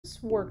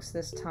works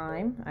this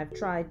time. I've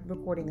tried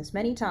recording this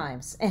many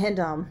times, and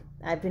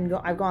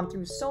I've gone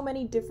through so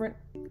many different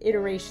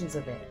iterations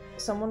of it.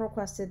 Someone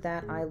requested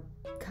that I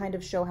kind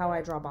of show how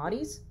I draw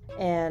bodies,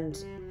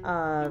 and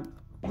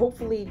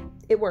hopefully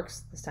it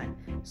works this time.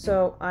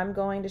 So I'm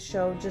going to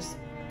show just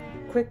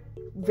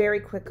very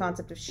quick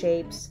concept of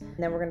shapes, and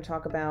then we're going to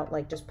talk about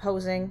like just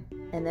posing,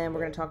 and then we're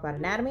going to talk about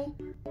anatomy.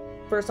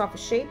 First off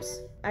is shapes.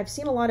 I've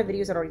seen a lot of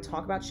videos that already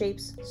talk about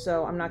shapes,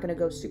 so I'm not going to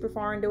go super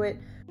far into it.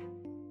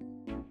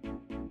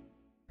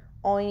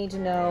 All you need to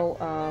know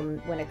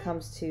when it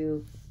comes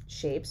to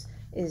shapes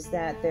is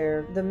that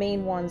the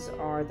main ones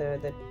are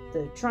the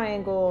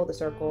triangle, the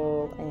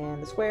circle,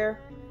 and the square.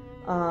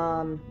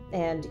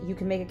 And you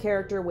can make a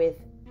character with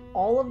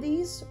all of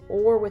these,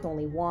 or with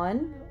only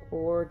one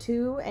or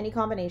two, any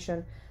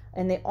combination,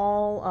 and they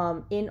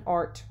all in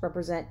art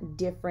represent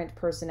different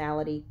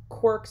personality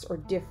quirks or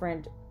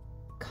different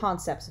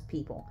concepts of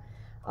people.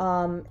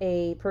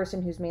 A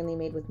person who's mainly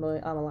made with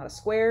a lot of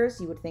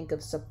squares, you would think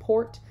of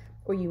support,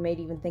 or you may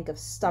even think of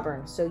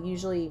stubborn. So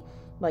usually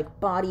like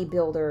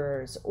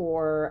bodybuilders,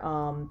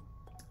 or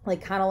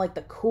like kind of like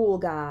the cool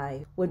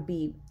guy would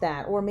be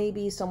that, or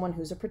maybe someone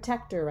who's a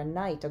protector, a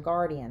knight, a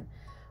guardian.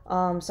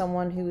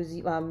 Someone who's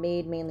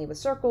made mainly with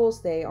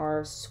circles, they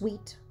are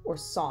sweet or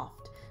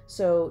soft.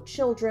 So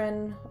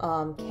children,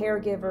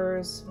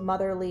 caregivers,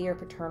 motherly or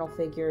paternal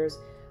figures,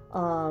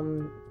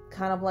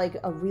 kind of like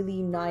a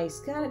really nice,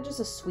 kind of just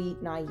a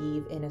sweet,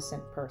 naive,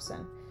 innocent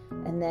person.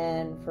 And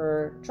then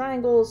for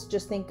triangles,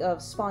 just think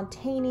of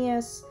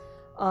spontaneous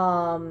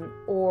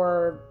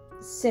or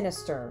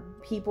sinister.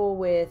 People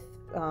with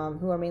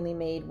who are mainly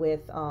made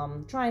with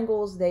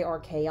triangles, they are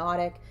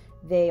chaotic,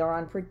 they are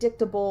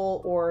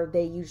unpredictable, or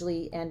they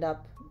usually end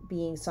up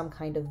being some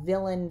kind of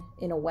villain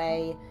in a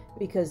way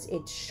because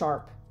it's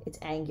sharp, it's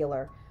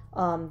angular.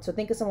 So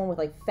think of someone with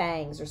like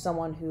fangs, or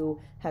someone who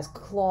has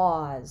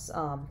claws,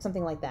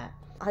 something like that.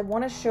 I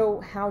want to show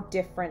how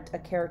different a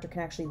character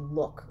can actually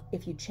look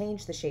if you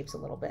change the shapes a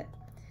little bit.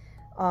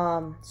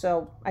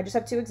 So I just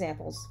have two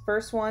examples.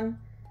 First one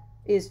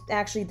is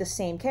actually the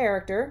same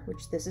character,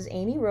 which this is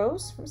Amy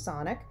Rose from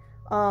Sonic.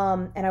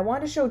 And I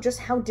wanted to show just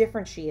how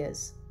different she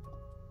is.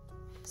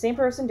 Same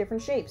person,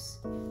 different shapes.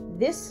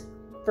 This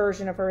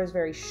version of her is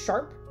very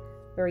sharp,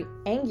 very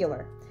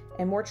angular,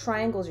 and more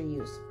triangles are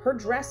used. Her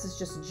dress is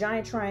just a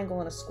giant triangle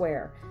and a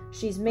square.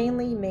 She's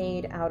mainly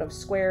made out of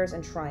squares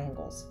and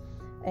triangles.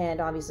 And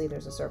obviously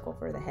there's a circle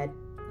for the head,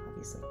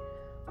 obviously.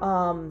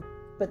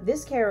 But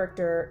this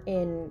character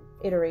in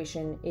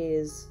iteration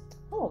is,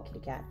 oh, kitty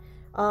cat.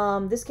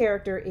 This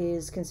character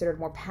is considered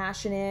more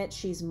passionate.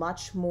 She's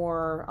much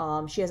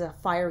more, she has a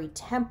fiery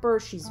temper.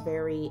 She's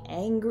very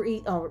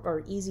angry,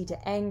 or easy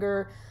to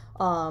anger.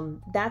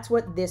 That's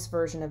what this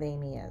version of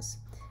Amy is.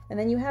 And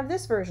then you have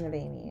this version of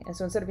Amy. And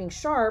so instead of being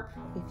sharp,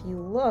 if you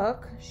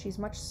look, she's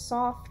much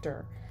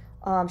softer.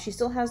 She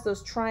still has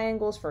those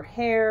triangles for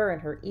hair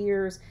and her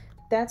ears.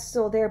 That's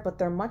still there, but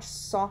they're much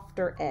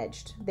softer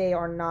edged. They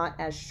are not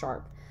as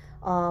sharp.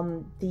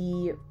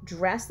 The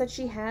dress that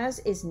she has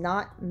is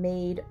not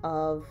made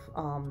of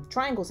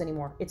triangles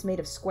anymore. It's made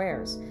of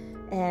squares.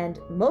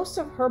 And most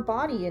of her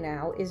body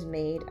now is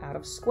made out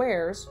of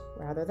squares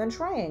rather than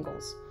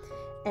triangles.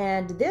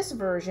 And this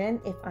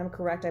version, if I'm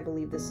correct, I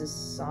believe this is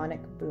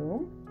Sonic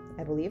Boom.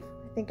 I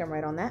think I'm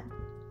right on that.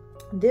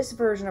 This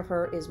version of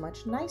her is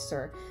much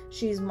nicer.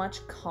 She's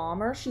much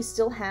calmer. She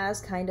still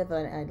has kind of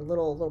a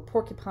little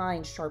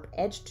porcupine sharp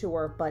edge to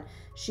her, but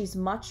she's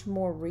much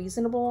more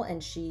reasonable.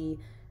 And she,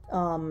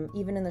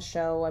 even in the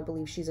show, I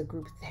believe she's a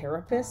group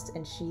therapist,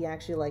 and she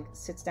actually like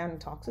sits down and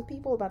talks with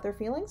people about their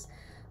feelings.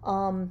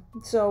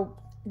 So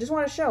just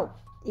want to show,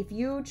 if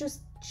you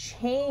just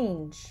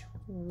change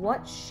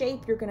what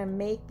shape you're going to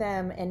make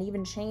them, and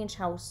even change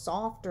how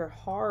soft or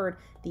hard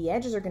the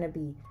edges are going to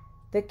be,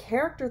 the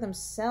character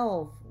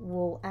themselves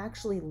will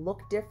actually look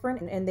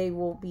different, and they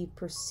will be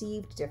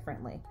perceived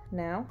differently.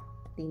 Now,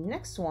 the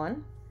next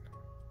one,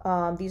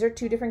 these are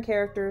two different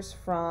characters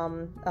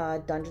from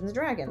Dungeons &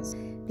 Dragons.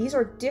 These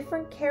are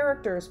different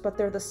characters, but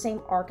they're the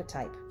same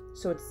archetype.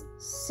 So it's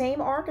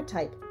same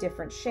archetype,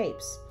 different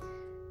shapes.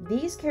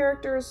 These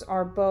characters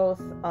are both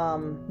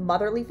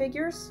motherly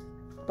figures,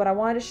 but I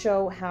wanted to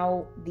show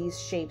how these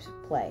shapes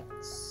play.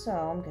 So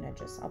I'm gonna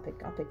I'll pick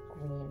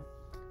green.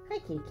 Hi,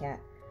 kitty cat.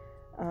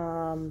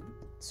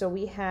 So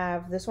we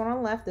have this one on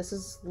the left. This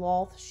is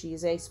Lolth.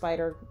 She's a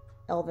spider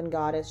elven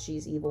goddess.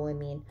 She's evil and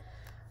mean.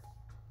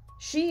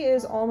 She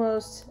is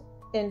almost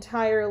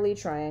entirely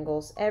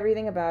triangles.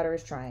 Everything about her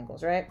is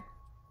triangles, right?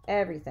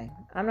 Everything.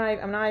 I'm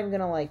not even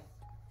gonna like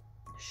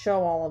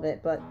show all of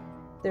it, but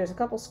there's a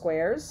couple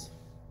squares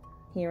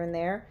here and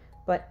there,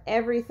 but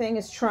everything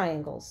is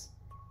triangles.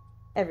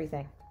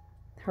 Everything.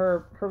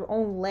 Her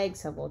own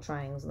legs have little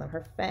triangles in them.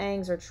 Her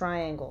fangs are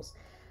triangles.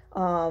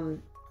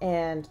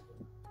 And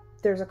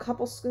there's a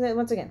couple,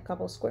 once again,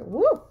 couple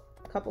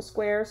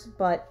squares,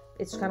 but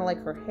it's kind of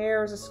like her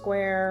hair is a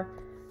square.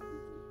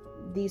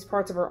 These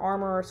parts of her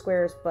armor are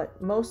squares,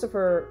 but most of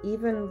her,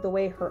 even the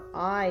way her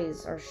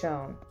eyes are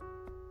shown,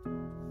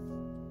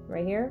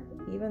 right here,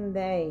 even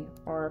they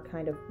are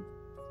kind of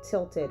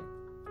tilted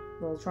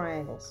little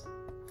triangles.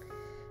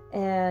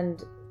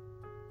 And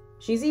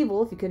she's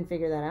evil, if you couldn't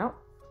figure that out.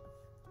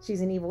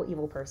 She's an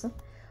evil person.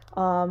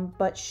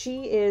 But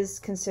she is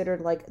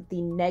considered like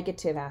the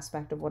negative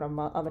aspect of what a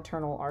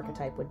maternal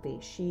archetype would be.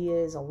 She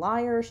is a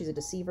liar, she's a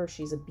deceiver,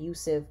 she's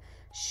abusive,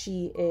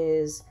 she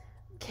is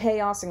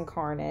chaos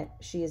incarnate,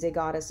 she is a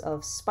goddess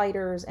of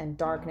spiders and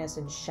darkness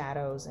and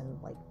shadows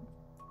and like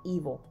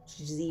evil.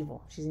 She's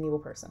evil. She's an evil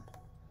person.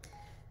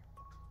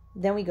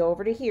 Then we go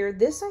over to here.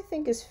 This I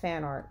think is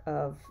fan art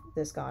of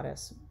this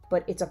goddess,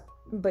 but it's a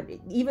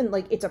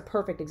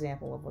perfect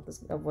example of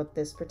what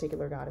this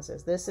particular goddess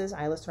is. This is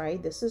Ilis Rai.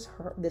 This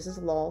is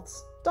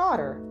Lolth's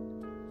daughter.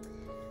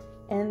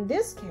 And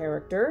this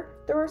character,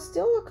 there are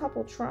still a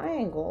couple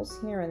triangles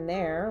here and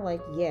there.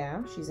 Like,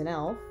 yeah, she's an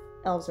elf.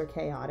 Elves are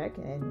chaotic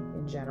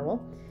in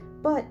general,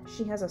 but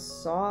she has a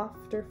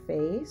softer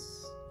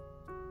face.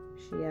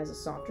 She has a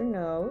softer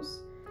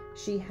nose.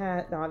 She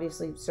had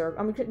obviously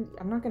I'm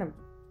not gonna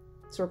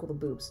circle the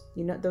boobs.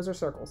 You know, those are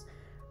circles.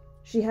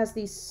 She has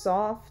these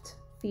soft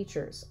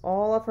features.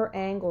 All of her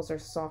angles are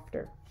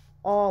softer.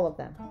 All of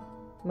them.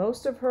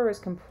 Most of her is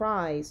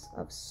comprised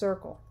of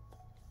circle.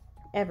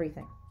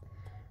 Everything.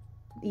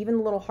 Even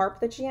the little harp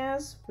that she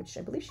has, which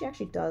I believe she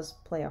actually does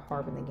play a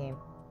harp in the game.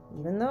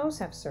 Even those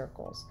have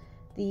circles.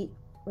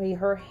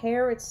 Her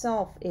hair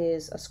itself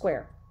is a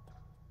square.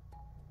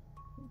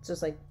 It's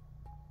just like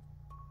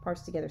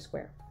parts together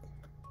square.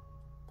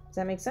 Does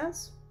that make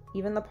sense?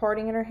 Even the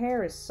parting in her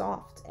hair is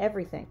soft.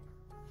 Everything.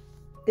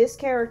 This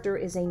character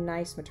is a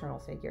nice maternal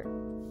figure.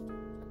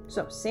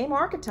 So, same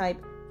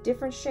archetype,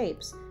 different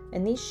shapes.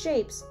 And these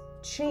shapes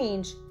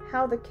change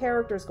how the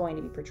character is going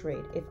to be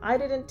portrayed. If I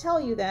didn't tell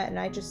you that and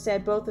I just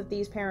said both of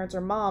these parents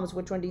are moms,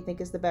 which one do you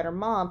think is the better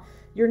mom?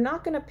 You're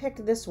not going to pick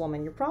this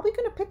woman. You're probably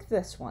going to pick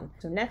this one.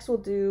 So next we'll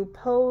do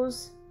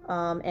pose,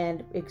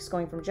 and it's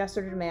going from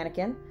gesture to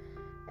mannequin.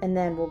 And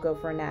then we'll go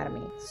for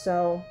anatomy.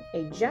 So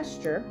a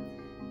gesture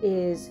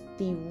is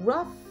the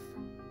rough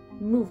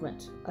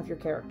movement of your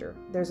character.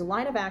 There's a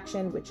line of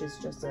action, which is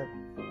just a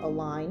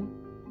line,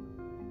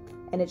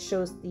 and it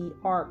shows the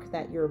arc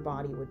that your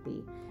body would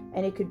be.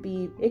 And it could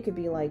be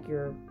like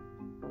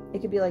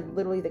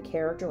literally the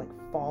character like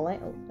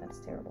falling. Oh, that's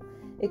terrible.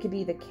 It could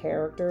be the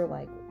character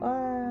like,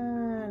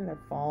 and they're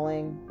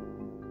falling.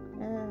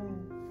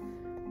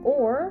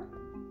 Or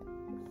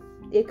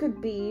it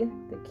could be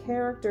the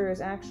character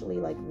is actually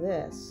like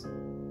this,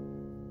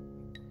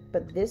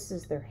 but this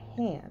is their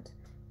hand.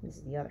 This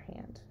is the other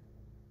hand.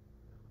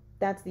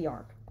 That's the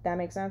arc. That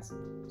makes sense?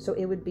 So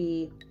it would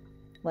be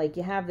like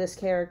you have this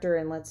character,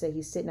 and let's say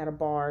he's sitting at a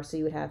bar, so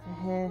you would have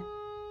ooh.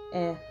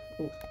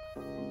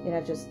 You'd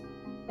have just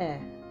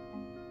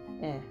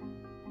And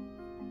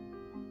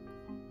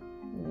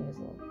there's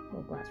a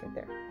little glass right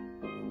there.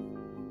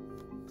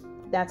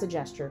 That's a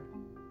gesture.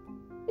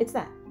 It's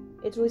that.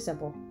 It's really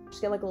simple.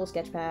 Just get like a little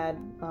sketch pad,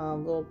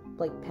 little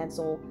like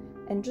pencil,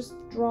 and just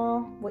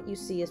draw what you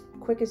see as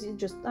quick as you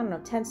just, I don't know,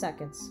 10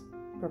 seconds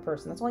per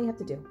person. That's all you have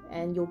to do.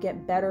 And you'll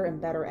get better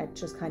and better at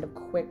just kind of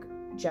quick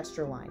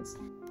gesture lines.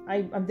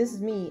 This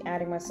is me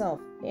adding myself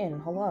in.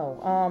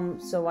 Hello.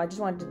 So I just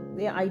wanted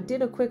to, I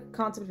did a quick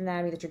concept of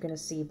anatomy that you're going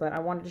to see, but I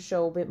wanted to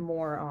show a bit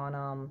more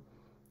on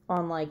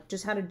like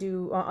just how to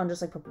do, on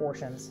just like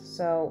proportions.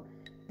 So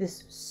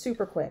this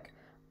super quick.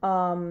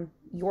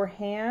 Your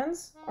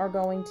hands are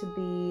going to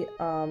be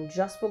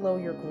just below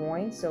your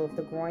groin. So if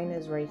the groin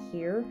is right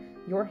here,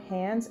 your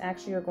hands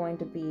actually are going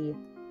to be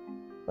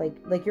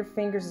like your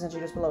fingers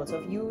essentially just below it. So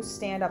if you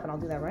stand up, and I'll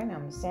do that right now,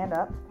 I'm going to stand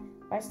up.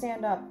 If I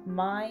stand up,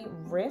 my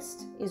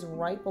wrist is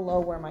right below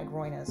where my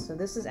groin is. So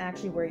this is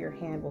actually where your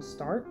hand will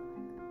start.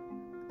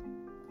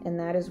 And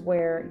that is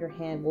where your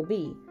hand will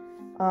be.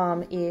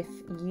 If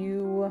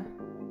you,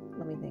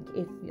 let me think,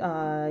 if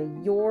I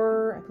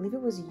believe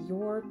it was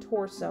your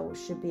torso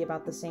should be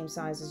about the same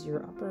size as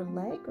your upper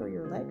leg or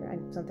your leg, or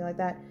something like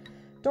that.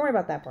 Don't worry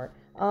about that part.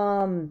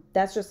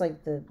 That's just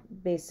like the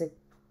basic.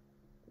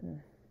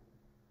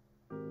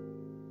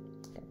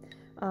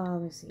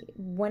 Let me see.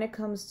 When it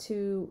comes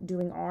to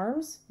doing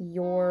arms,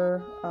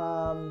 your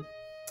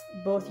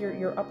both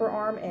your upper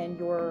arm and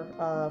your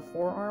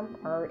forearm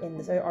are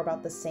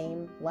about the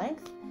same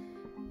length.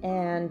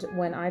 And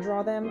when I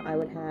draw them, I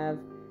would have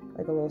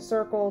like a little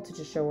circle to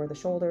just show where the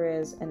shoulder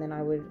is, and then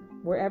I would,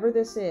 wherever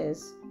this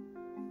is,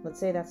 let's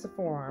say that's the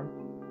forearm.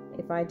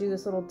 If I do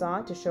this little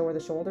dot to show where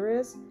the shoulder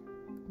is,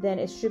 then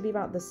it should be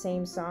about the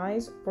same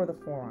size for the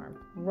forearm,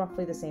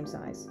 roughly the same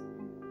size.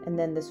 And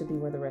then this would be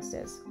where the wrist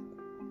is.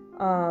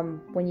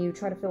 When you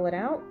try to fill it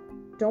out,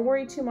 don't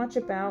worry too much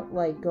about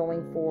like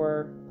going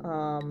for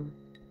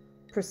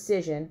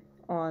precision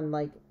on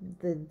like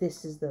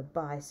this is the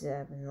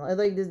bicep, and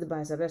like this is the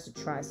bicep, that's the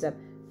tricep.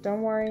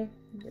 Don't worry,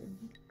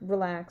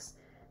 relax.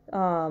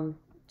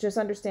 Just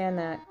understand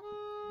that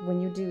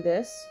when you do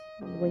this,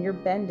 when you're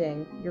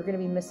bending, you're going to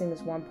be missing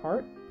this one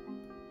part,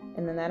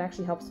 and then that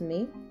actually helps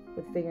me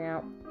with figuring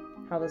out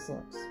how this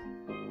looks.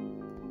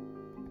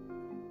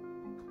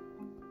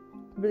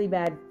 Really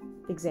bad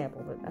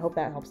example, but I hope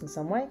that helps in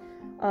some way.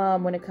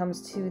 When it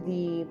comes to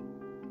the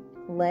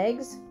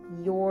legs,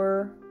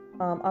 your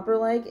upper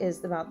leg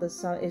is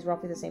is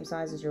roughly the same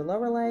size as your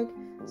lower leg.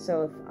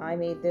 So if I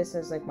made this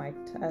as like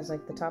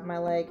the top of my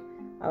leg,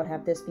 I would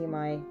have this be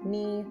my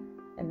knee,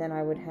 and then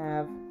I would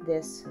have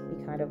this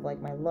be kind of like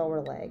my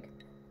lower leg.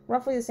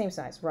 Roughly the same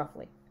size,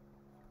 roughly.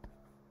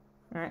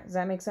 All right, does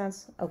that make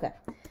sense? Okay.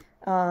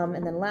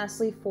 And then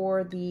lastly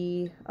for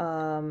the,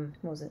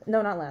 what was it?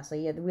 No, not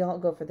lastly. Yeah, we'll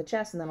go for the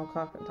chest, and then I'll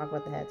talk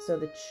about the head. So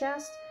the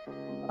chest,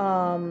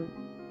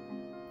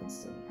 let's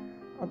see.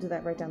 I'll do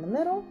that right down the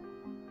middle.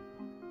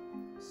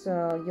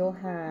 So you'll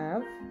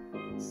have,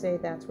 say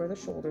that's where the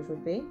shoulders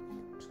would be.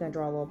 I'm just going to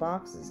draw a little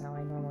box. This is how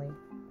I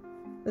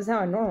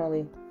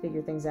normally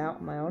figure things out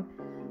on my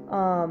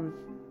own.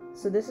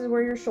 So this is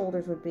where your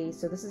shoulders would be.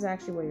 So this is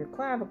actually where your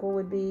clavicle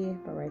would be,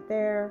 about right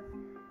there.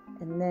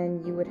 And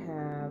then you would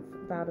have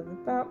about a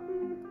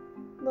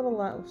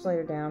little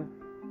slighter down.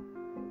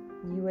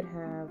 You would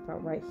have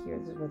about right here.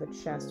 This is where the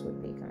chest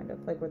would be, kind of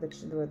like where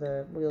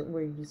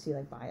you see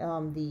like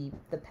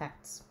the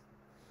pecs,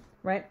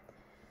 right?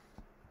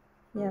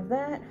 You have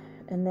that,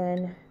 and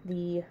then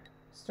the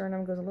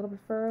sternum goes a little bit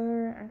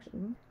further.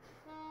 Actually,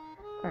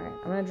 all right.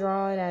 I'm gonna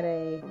draw it at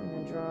I'm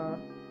gonna draw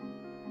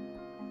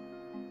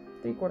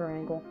 3/4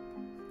 angle,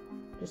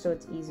 just so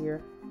it's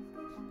easier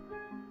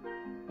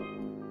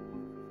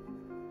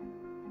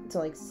to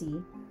like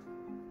see.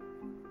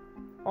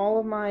 All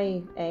of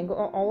my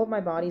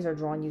bodies are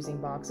drawn using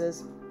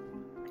boxes.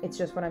 It's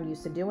just what I'm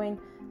used to doing.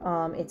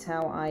 It's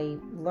how I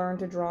learned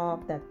to draw.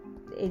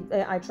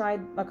 I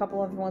tried a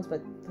couple other ones,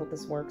 but I hope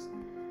this works.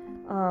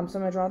 So I'm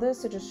gonna draw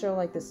this to just show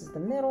like this is the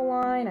middle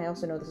line. I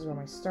also know this is where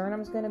my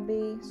sternum is gonna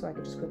be, so I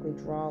can just quickly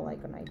draw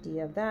like an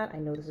idea of that. I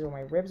know this is where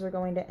my ribs are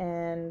going to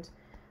end,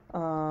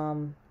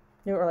 or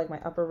like my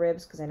upper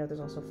ribs, because I know there's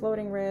also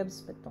floating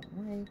ribs, but don't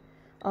worry.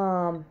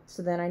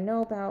 So then I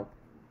know about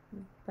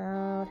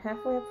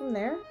halfway up from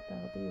there,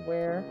 that'll be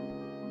where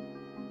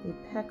the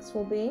pecs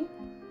will be,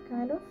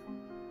 kind of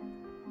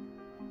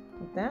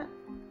like that.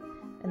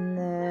 And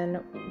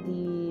then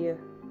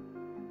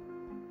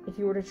if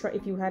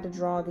you had to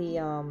draw the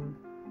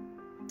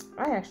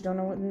I actually don't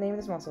know what the name of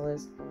this muscle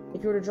is.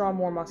 If you were to draw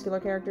more muscular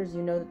characters,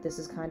 you know that this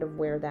is kind of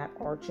where that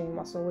arching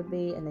muscle would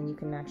be, and then you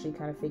can actually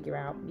kind of figure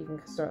out, you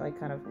can start like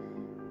kind of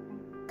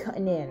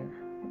cutting in.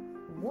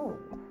 Whoa.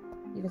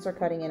 You can start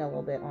cutting in a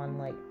little bit on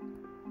like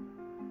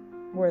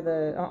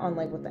on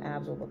like what the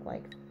abs will look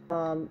like.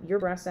 Your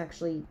breasts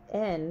actually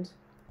end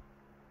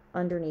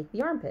underneath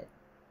the armpit.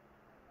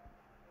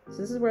 So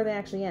this is where they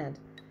actually end.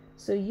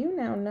 So you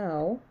now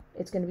know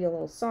it's going to be a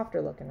little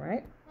softer looking,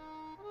 right?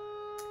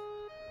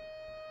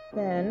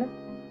 Then,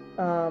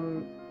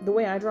 the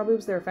way I draw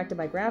boobs, they're affected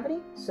by gravity.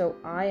 So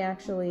I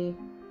actually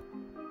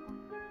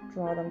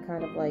draw them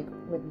kind of like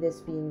with this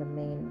being the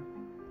main,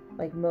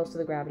 like most of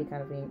the gravity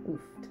kind of being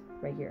oofed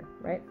right here,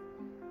 right?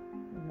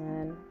 And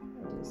then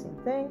I do the same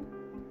thing,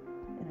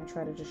 and I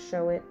try to just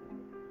show it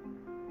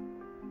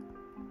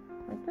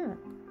like that.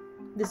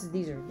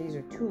 These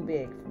are too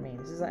big for me.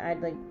 This is let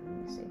me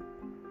see.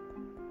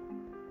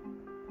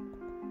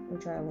 Let me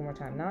try it one more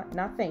time.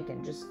 Not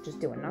thinking, just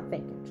doing, not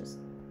thinking, just.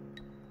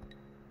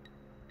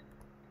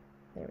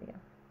 There we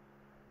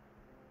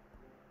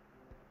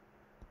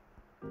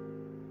go.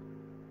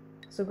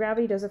 So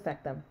gravity does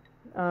affect them.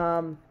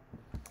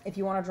 If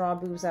you want to draw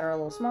boobs that are a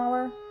little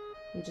smaller,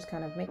 you just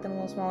kind of make them a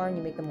little smaller and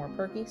you make them more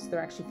perky, so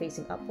they're actually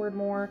facing upward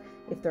more.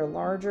 If they're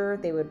larger,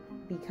 they would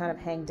be kind of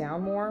hang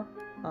down more,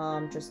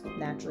 just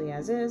naturally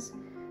as is.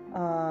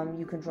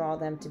 You can draw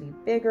them to be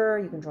bigger,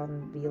 you can draw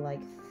them to be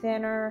like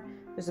thinner.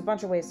 There's a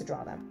bunch of ways to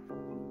draw them.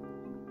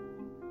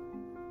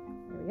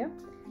 There we go.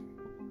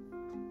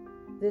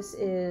 This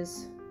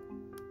is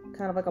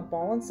kind of like a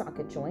ball and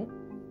socket joint.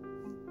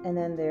 And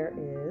then there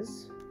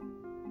is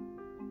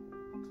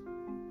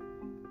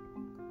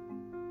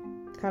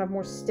kind of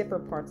more stiffer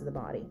parts of the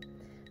body.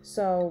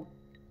 So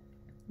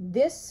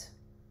this,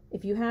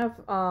 if you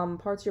have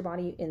parts of your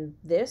body in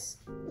this,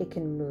 it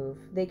can move.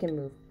 They can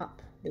move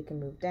up, they can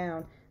move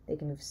down, they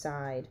can move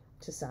side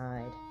to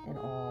side and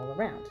all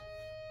around.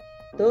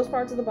 Those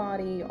parts of the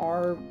body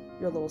are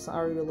your little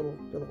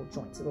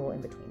joints, your little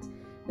in-betweens.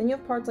 Then you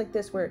have parts like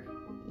this where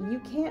you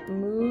can't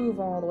move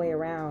all the way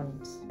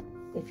around.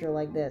 If you're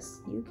like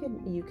this, you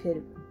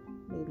could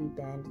maybe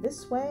bend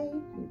this way,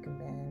 you can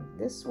bend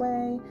this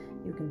way,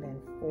 you can bend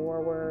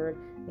forward,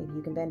 maybe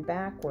you can bend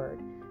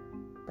backward.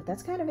 But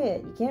that's kind of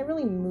it. You can't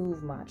really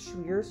move much.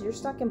 You're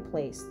stuck in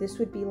place. This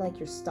would be like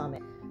your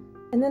stomach.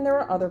 And then there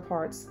are other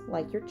parts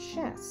like your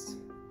chest.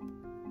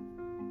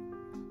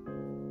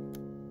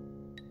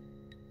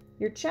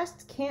 Your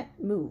chest can't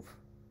move.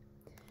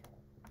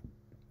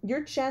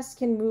 Your chest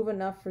can move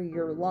enough for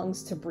your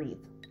lungs to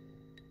breathe,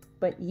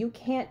 but you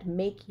can't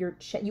make your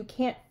chest, you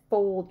can't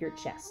fold your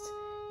chest.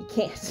 You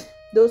can't.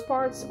 Those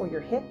parts, or your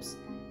hips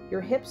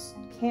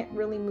can't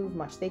really move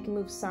much. They can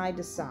move side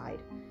to side.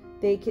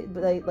 They can,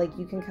 like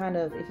you can kind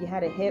of, if you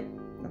had a hip,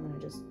 I'm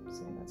gonna just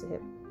say that's a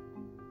hip.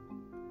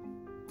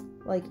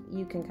 Like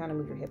you can kind of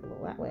move your hip a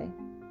little that way.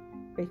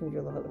 or you can move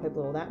your hip a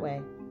little that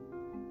way.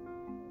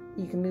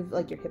 You can move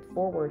like your hip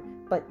forward,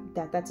 but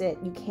that's it.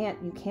 You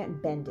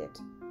can't bend it.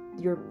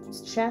 Your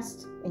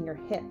chest and your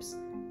hips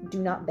do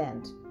not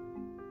bend.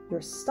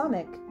 Your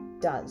stomach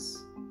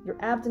does. Your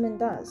abdomen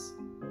does.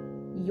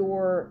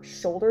 Your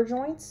shoulder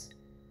joints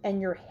and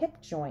your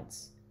hip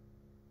joints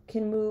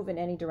can move in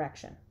any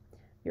direction.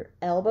 Your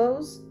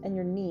elbows and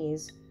your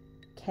knees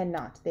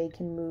cannot. They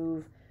can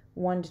move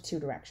 1 to 2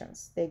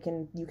 directions.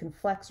 You can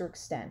flex or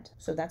extend.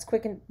 So that's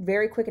quick and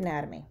very quick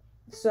anatomy.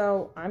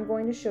 So I'm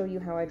going to show you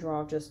how I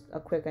draw just a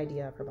quick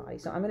idea of her body.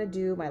 So I'm going to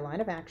do my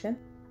line of action.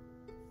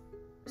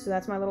 So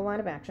that's my little line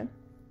of action.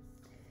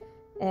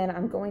 And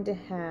I'm going to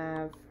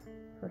have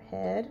her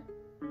head.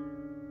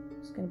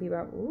 It's going to be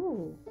about,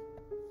 ooh,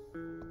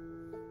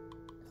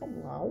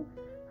 hello.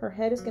 Her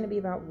head is going to be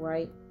about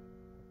right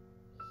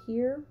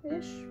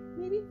here-ish,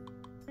 maybe.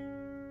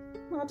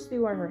 Well, I'll just be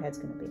where her head's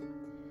going to be.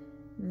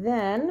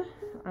 Then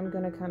I'm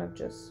going to kind of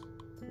just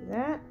do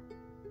that.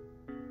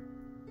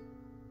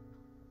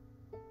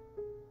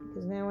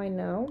 Because now I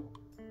know.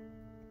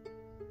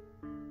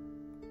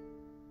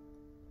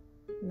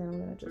 Now I'm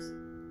going to just,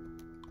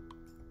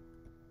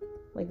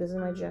 like, this is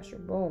my gesture.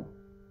 Boom.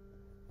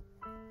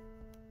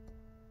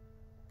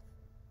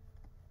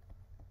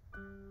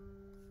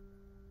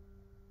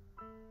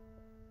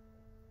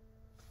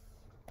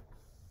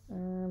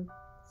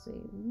 Let's see.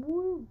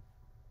 Woo.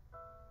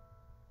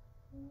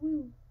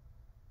 Woo.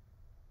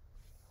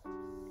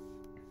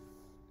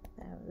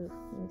 Let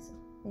me see.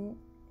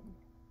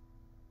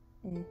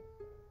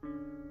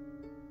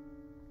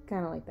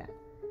 Kind of like that.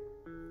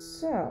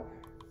 So,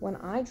 when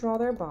I draw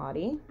their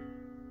body,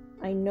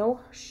 I know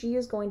she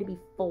is going to be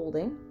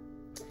folding.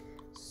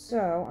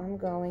 So, I'm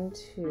going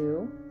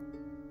to,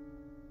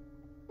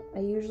 I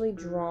usually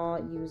draw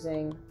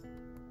using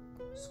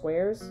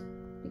squares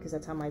because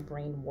that's how my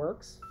brain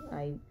works.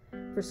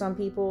 For some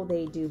people,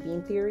 they do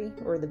bean theory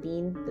or the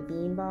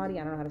bean body.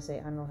 I don't know how to say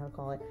it. I don't know how to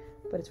call it,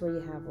 but it's where you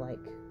have like,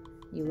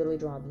 you literally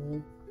draw a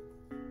bean.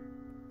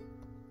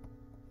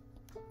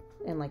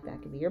 And like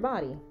that could be your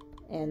body.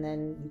 And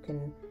then you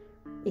can,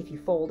 if you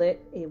fold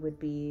it, it would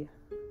be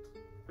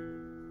a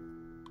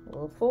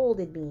little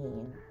folded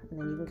bean. And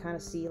then you can kind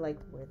of see like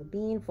where the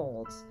bean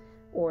folds.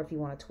 Or if you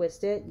want to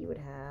twist it, you would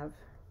have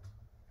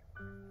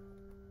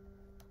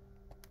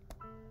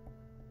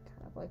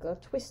kind of like a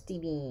twisty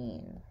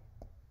bean.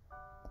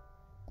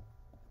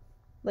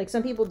 Like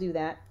some people do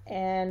that,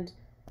 and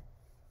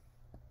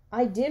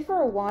I did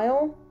for a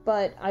while,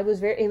 but it was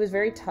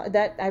very tough.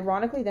 That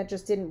ironically, that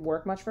just didn't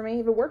work much for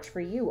me. If it works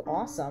for you,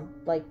 awesome.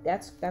 Like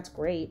that's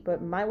great.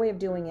 But my way of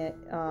doing it,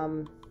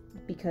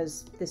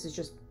 because this is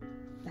just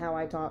how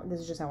I taught. This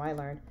is just how I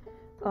learned.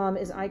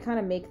 Is I kind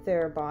of make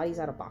their bodies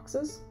out of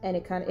boxes, and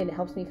it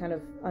helps me kind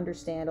of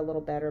understand a little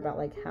better about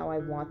like how I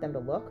want them to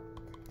look.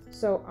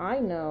 So I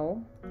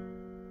know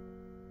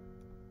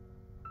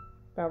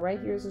about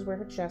right here. This is where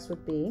her chest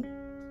would be.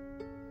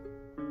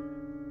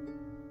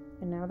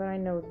 And now that I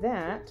know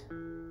that,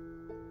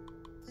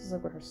 this is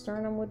like where her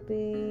sternum would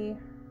be.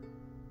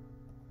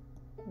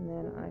 And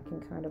then I can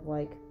kind of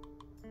like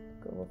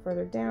go a little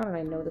further down, and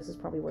I know this is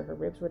probably where her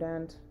ribs would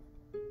end.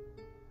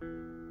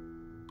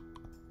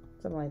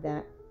 Something like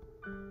that.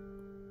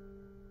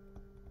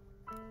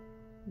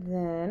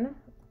 Then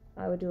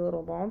I would do a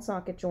little ball and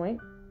socket joint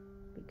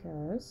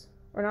because,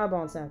 or not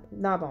ball and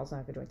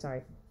socket joint,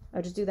 sorry. I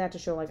would just do that to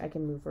show like I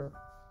can move her.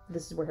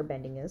 This is where her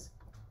bending is.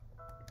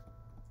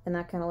 And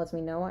that kind of lets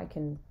me know I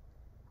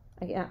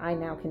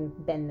now can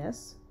bend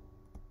this.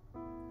 A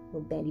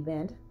little bendy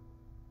bend.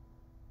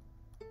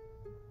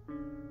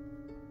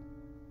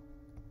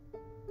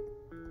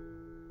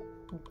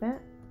 Like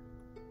that.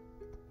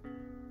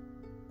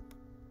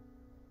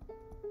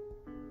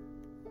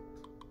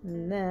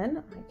 And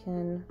then I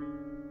can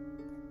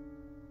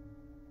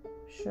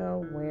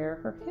show where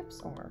her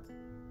hips are.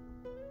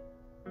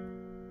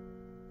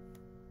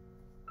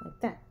 Like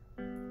that.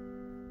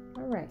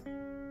 All right.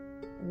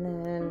 And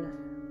then,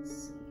 let's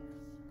see.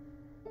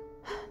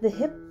 The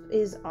hip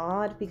is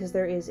odd because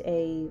there is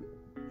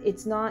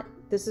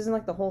this isn't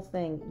like the whole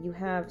thing. You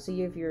have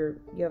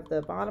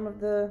the bottom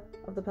of the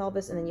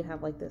pelvis, and then you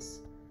have like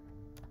this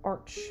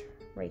arch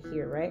right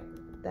here, right?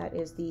 That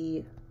is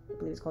I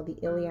believe it's called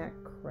the iliac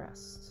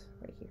crest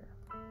right here.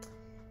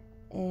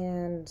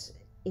 And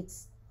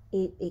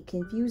it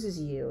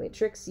confuses you, it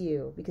tricks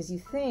you because you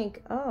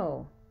think,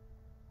 oh,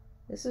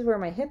 this is where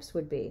my hips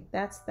would be.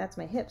 That's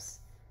my hips.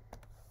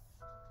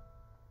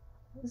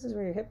 This is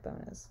where your hip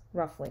bone is,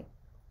 roughly.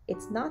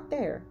 It's not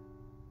there.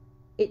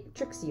 It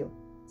tricks you.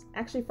 It's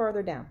actually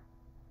farther down.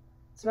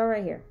 It's about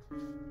right here.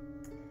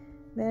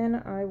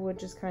 Then I would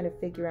just kind of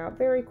figure out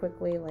very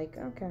quickly, like,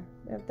 okay,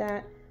 of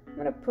that, I'm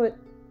going to put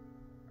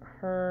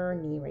her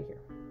knee right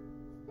here.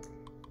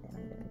 Then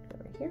I'm going to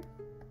go right here.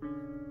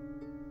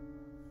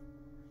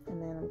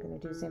 And then I'm going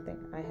to do the same thing.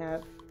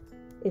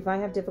 If I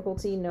have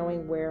difficulty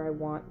knowing where I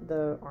want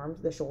the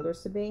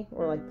shoulders to be,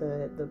 or like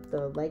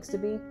the legs to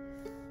be,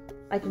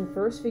 I can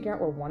first figure out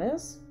where one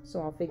is.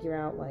 So I'll figure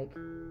out like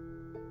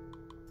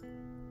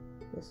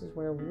this is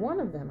where one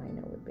of them I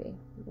know would be,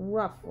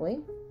 roughly.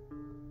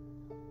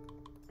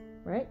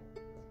 Right?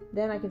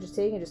 Then I can just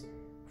take and just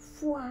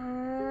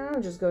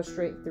go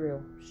straight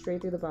through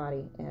the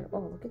body. And oh,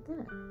 look at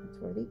that. That's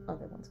where the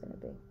other one's going to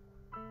be.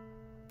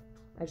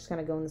 I just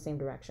kind of go in the same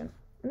direction.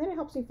 And then it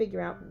helps me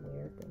figure out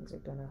where things are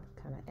going to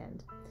kind of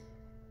end.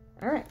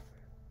 All right.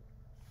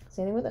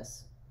 Same thing with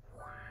this.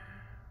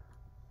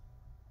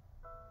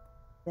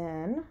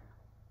 Then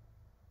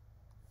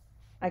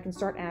I can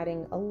start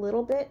adding a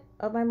little bit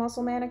of my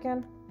muscle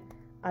mannequin.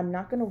 I'm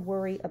not going to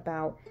worry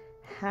about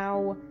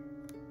how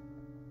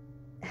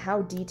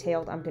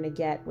detailed I'm going to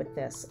get with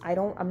this.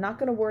 I'm not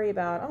going to worry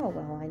about, oh,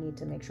 well, I need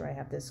to make sure I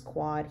have this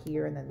quad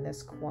here and then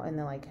this quad and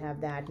then like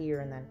have that here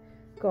and then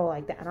go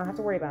like that. I don't have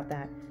to worry about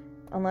that.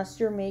 Unless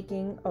you're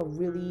making a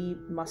really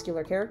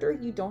muscular character,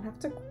 you don't have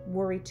to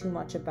worry too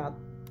much about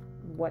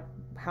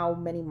how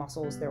many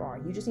muscles there are.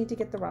 You just need to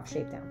get the rough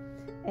shape down.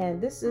 And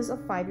this is a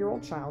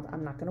 5-year-old child.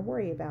 I'm not going to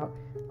worry about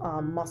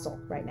muscle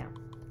right now.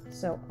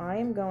 So I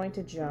am going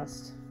to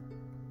just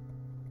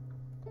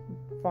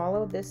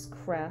follow this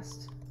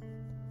crest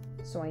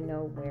so I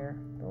know where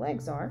the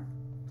legs are.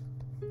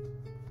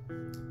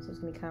 So it's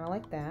going to be kind of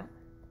like that.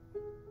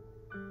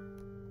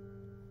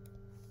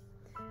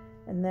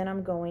 And then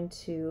I'm going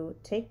to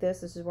take this.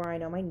 This is where I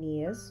know my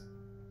knee is.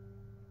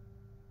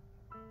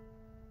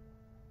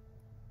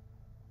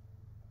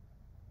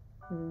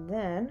 And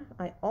then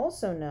I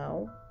also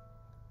know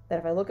that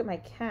if I look at my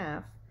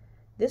calf,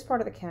 this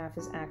part of the calf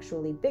is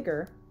actually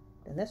bigger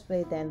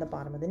than the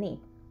bottom of the knee,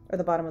 or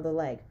the bottom of the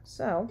leg.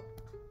 So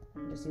I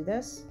can just do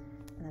this,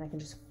 and then I can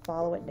just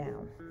follow it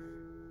down.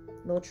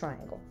 Little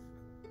triangle.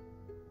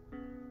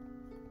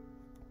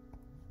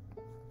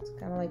 It's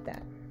kind of like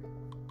that.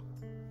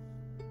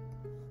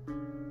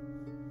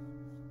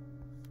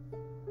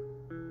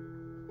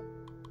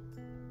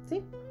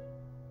 See?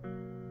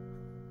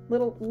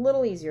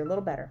 Little easier, a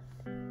little better.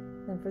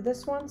 Then for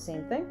this one,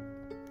 same thing.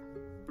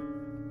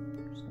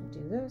 I'm just going to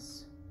do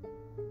this.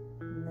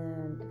 And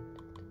then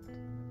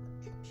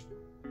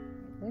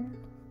right there.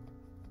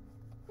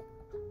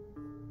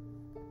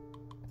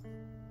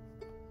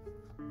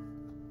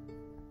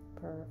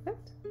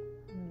 Perfect.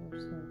 And I'm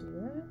just going to do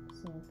that.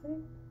 Same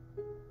thing.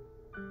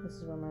 This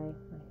is where my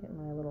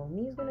little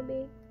knee is going to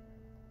be.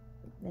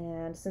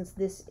 And since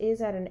this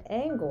is at an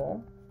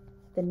angle,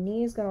 the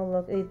knee is going to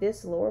look,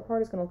 this lower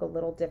part is going to look a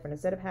little different.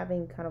 Instead of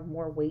having kind of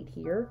more weight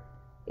here,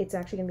 it's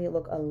actually going to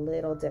look a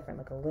little different,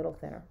 like a little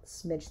thinner, a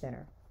smidge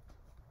thinner.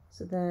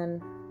 So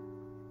then,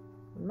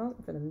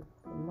 for the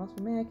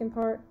muscle mannequin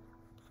part,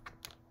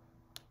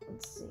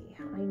 let's see.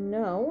 I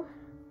know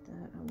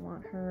that I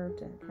want her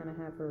to kind of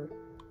have her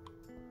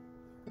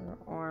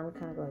arm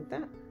kind of go like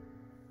that.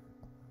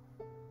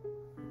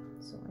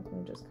 So I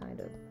can just kind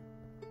of,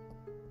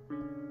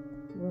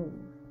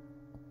 boom,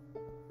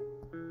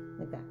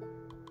 like that.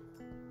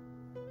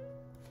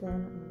 Then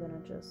I'm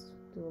going to just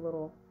do a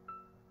little,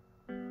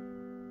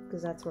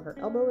 because that's where her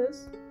elbow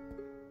is.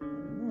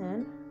 And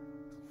then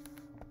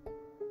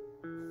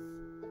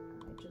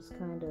I just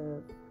kind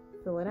of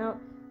fill it out.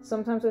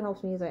 Sometimes what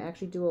helps me is I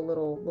actually do a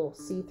little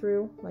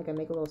see-through, like I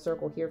make a little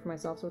circle here for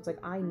myself. So it's like,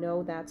 I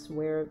know that's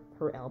where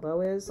her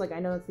elbow is. Like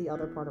I know it's the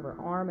other part of her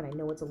arm, and I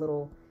know it looks a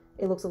little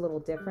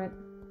different.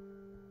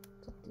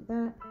 So I'll do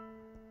that.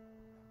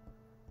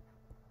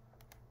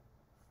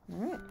 All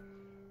right.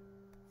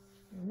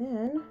 And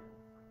then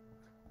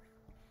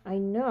I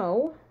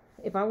know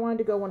if I wanted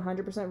to go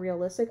 100%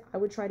 realistic, I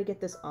would try to get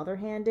this other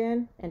hand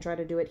in and try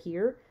to do it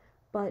here.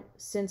 But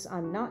since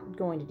I'm not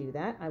going to do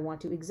that, I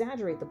want to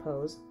exaggerate the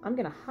pose. I'm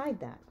going to hide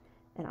that.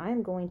 And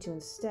I'm going to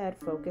instead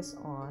focus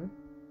on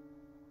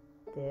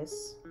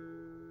this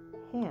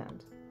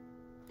hand.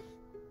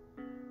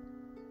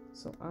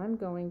 So I'm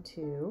going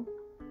to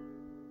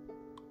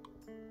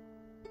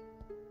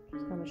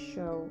just kind of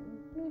show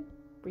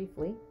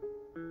briefly.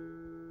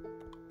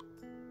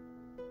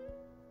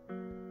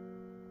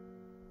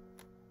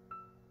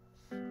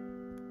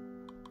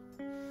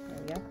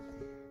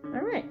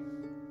 Alright,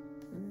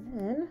 and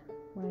then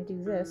when I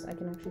do this, I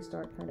can actually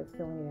start kind of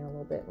filling it in a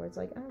little bit, where it's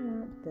like, I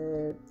want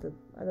the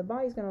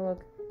body's going to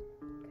look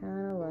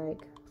kind of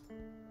like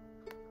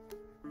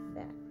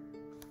that.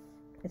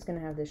 It's going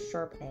to have this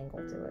sharp angle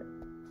to it.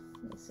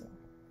 Let me see.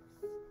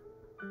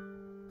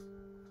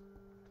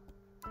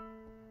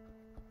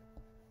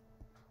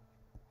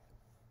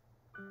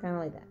 Kind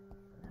of like that.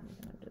 I'm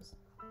going to just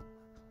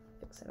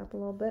fix it up a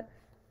little bit.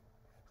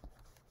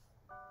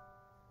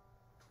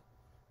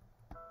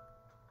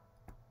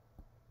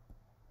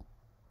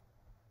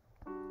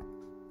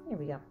 Here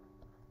we go.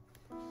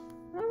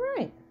 All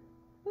right,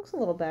 looks a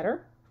little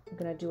better. I'm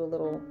gonna do a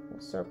little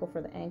circle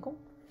for the ankle,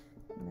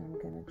 and then I'm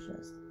gonna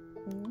just,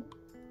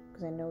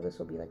 because I know this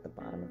will be like the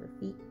bottom of her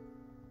feet.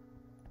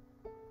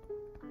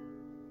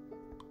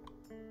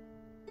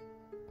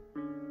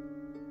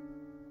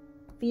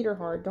 Feet are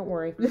hard, don't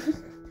worry.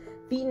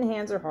 Feet and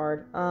hands are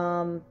hard.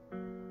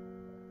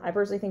 I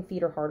personally think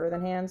feet are harder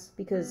than hands,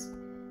 because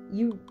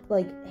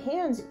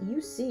hands you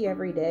see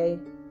every day.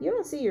 You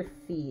don't see your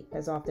feet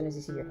as often as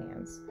you see your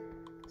hands.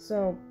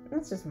 So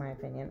that's just my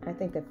opinion. I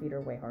think the feet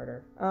are way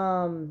harder. But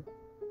I'm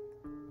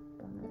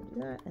gonna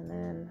do that, and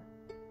then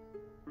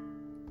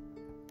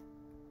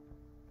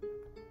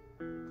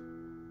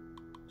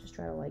just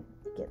try to like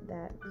get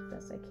that as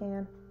best I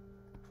can.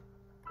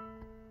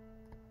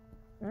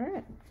 All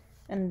right.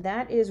 And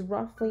that is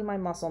roughly my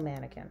muscle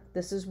mannequin.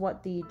 This is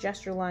what the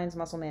gesture lines,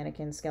 muscle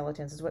mannequin,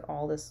 skeletons is what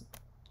all this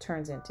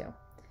turns into.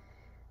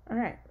 All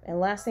right, and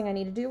last thing I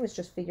need to do is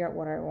just figure out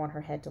what I want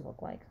her head to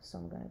look like. So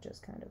I'm gonna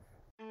just kind of...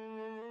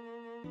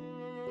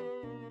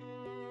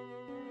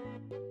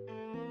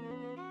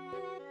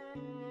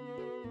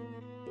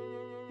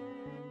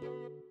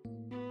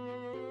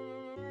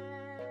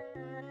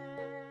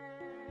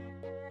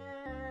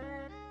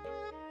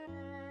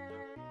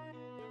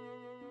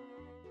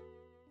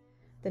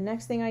 The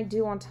next thing I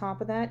do on top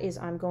of that is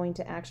I'm going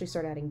to actually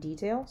start adding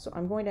detail. So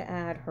I'm going to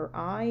add her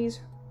eyes,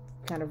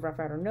 kind of rough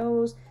out her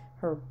nose,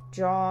 her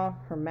jaw,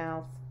 her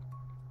mouth,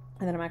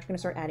 and then I'm actually going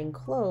to start adding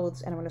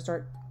clothes, and I'm going to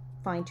start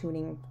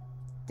fine-tuning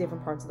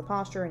different parts of the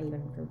posture and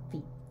even her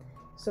feet.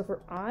 So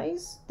for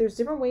eyes, there's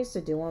different ways to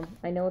do them.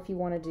 I know if you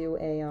want to do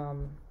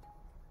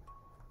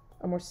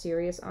a more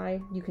serious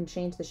eye, you can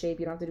change the shape.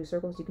 You don't have to do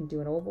circles. You can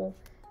do an oval.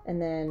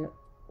 And then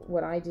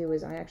what I do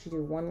is I actually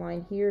do one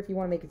line here if you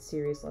want to make it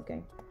serious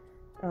looking.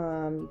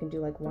 You can do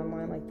like one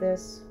line like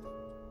this,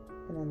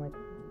 and then like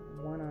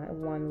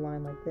one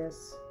line like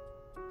this,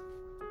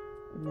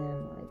 and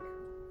then like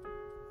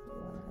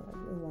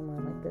one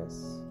line like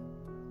this,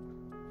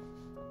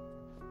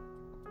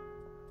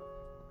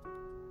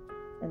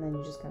 and then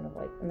you just kind of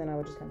like, and then I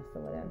would just kind of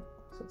fill it in,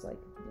 so it's like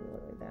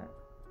like that,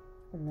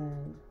 and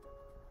then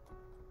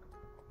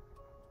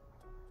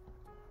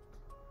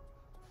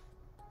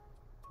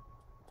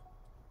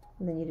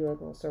you do like a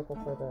little circle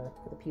for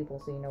the pupil,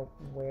 so you know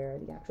where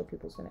the actual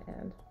pupil's going to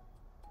end.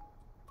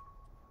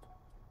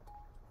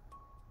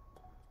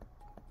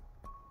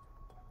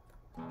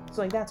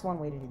 So like that's one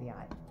way to do the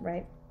eye,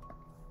 right?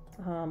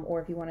 Or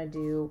if you want to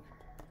do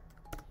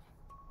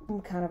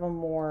kind of a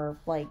more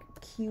like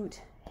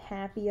cute,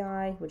 happy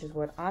eye, which is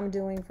what I'm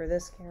doing for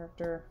this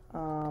character,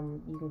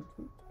 you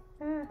can,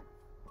 there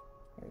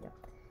we go.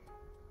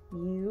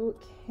 You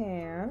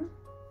can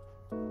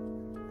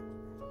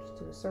just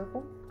do a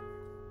circle.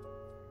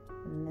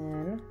 And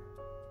then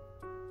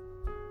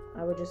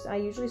I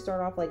usually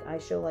start off like I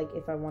show like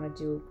if I want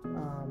to do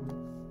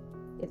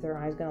if their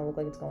eye's gonna look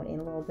like it's going in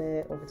a little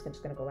bit or if it's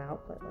just gonna go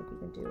out, but like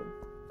you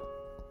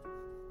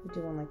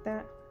do one like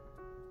that,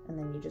 and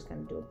then you just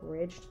kind of do a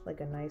bridged,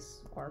 like a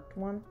nice arced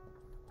one,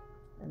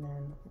 and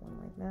then one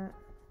like that,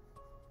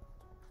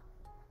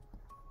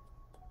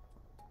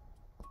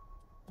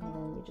 and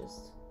then you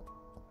just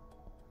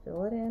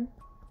fill it in.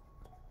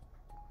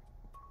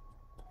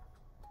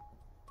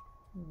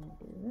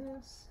 Do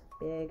this.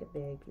 Big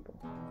people.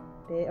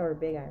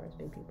 Big iris,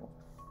 big people.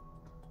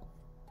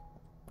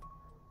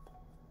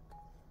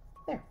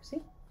 There,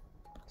 see?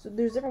 So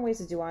there's different ways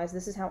to do eyes.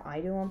 This is how I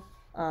do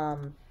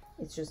them.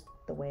 It's just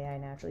the way I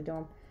naturally do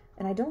them.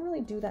 And I don't really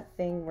do that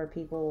thing where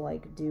people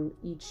like do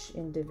each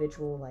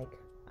individual like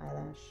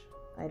eyelash.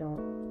 I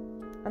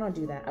don't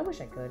do that. I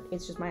wish I could.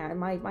 It's just my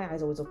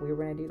eyes always look weird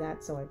when I do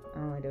that, so I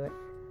don't really do it.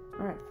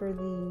 Alright, for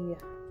the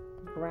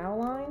brow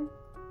line,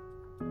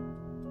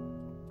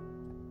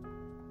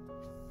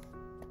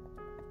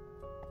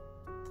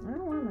 I don't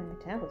know why my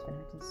tablet's been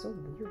acting so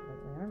weird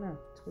lately. I don't know.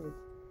 It's weird.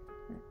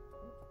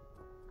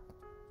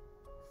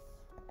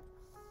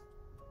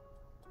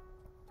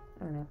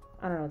 Right.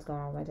 I don't know what's going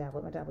on with my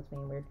tablet. My tablet's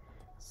being weird.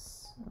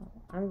 So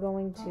I'm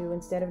going to,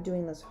 instead of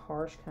doing this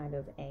harsh kind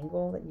of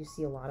angle that you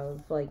see a lot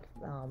of, like,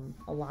 a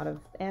lot of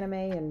anime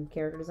and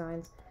character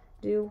designs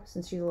do,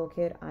 since she's a little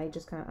kid, I'm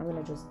going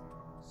to just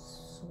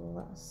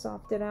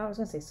soft it out. I was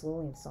going to say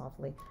slowly and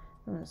softly.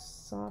 I'm going to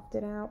soft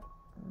it out.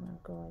 I'm going to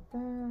go like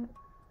that.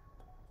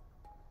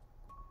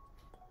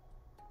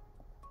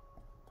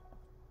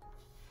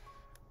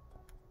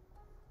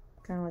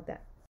 Kind of like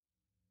that.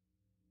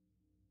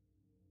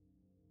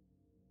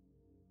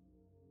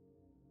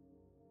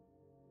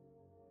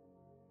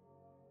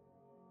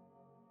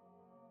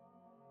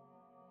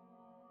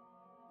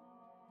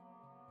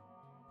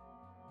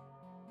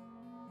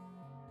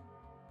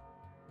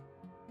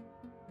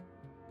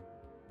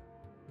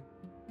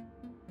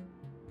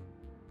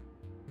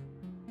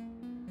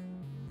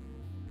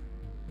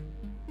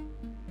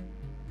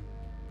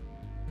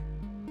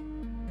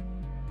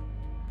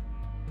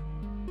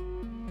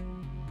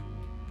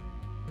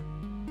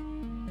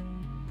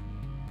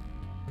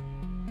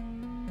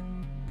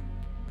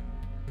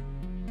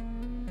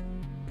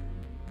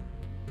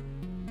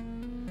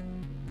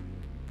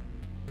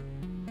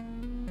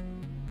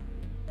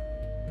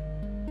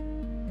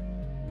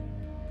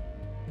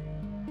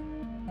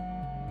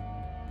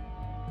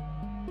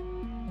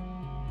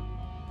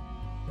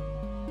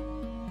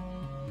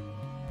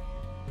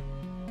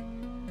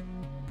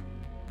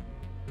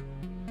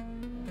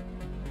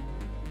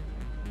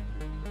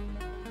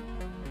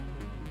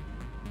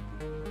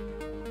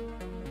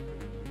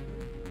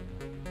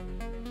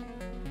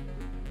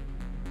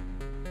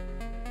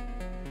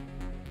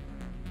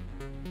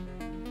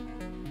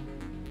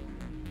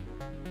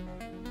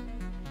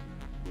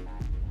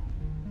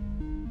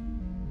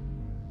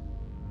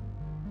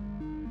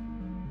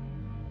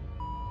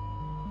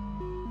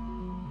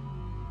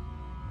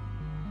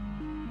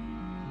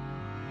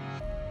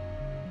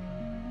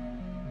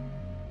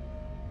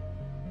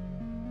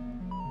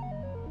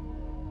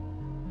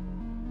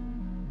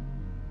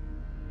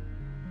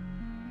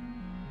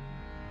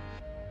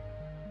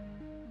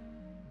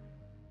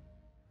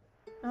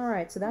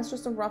 Alright, so that's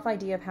just a rough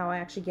idea of how I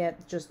actually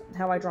get, just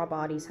how I draw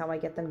bodies, how I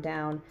get them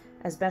down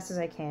as best as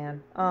I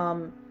can.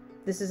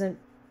 This isn't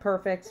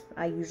perfect.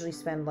 I usually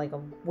spend like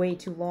a way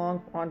too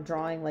long on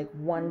drawing like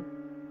one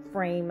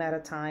frame at a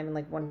time and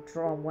like one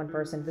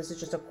person. This is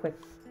just a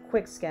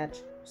quick sketch.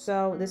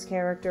 So this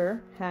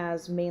character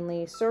has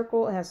mainly it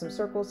has some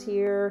circles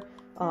here.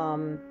 What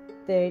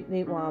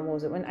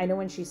was it? I know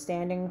when she's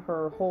standing,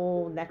 her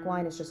whole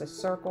neckline is just a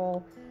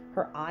circle.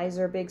 Her eyes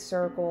are big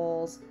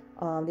circles.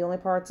 The only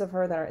parts of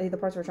her that are the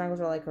parts of her triangles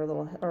are like her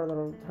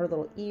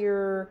little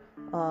ear,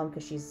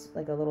 because she's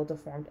like a little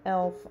deformed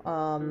elf.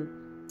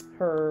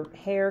 Her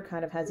hair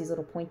kind of has these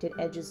little pointed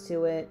edges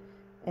to it,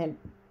 and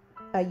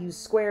I use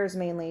squares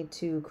mainly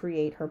to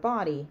create her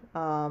body,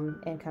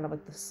 and kind of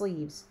like the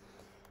sleeves.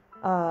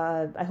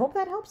 I hope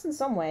that helps in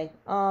some way.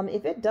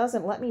 If it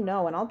doesn't, let me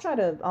know, and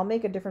I'll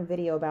make a different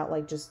video about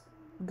like just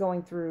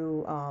going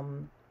through,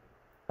 I'm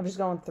just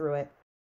going through it.